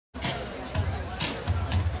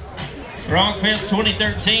FrogFest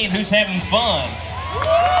 2013, who's having fun?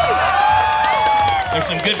 There's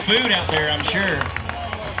some good food out there, I'm sure.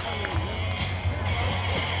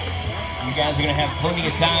 You guys are going to have plenty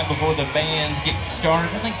of time before the bands get started.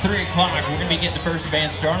 I think 3 o'clock, we're going to be getting the first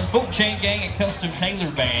band started. The Folk Chain Gang and Custom Taylor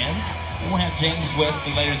Band. We'll have James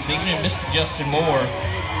Wesley later this evening, and Mr. Justin Moore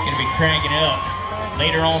going to be cranking it up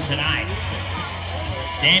later on tonight.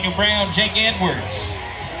 Daniel Brown, Jake Edwards,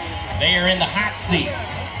 they are in the hot seat.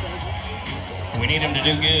 We need them to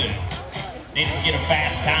do good. Need them to get a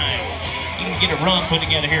fast time. You can get a run put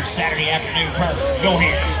together here Saturday afternoon. Perfect. Go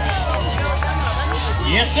ahead.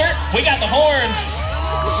 Yes, sir. We got the horns.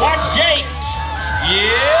 Watch Jake.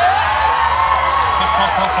 Yeah.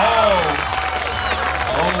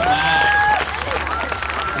 Oh, my.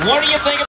 What do you think?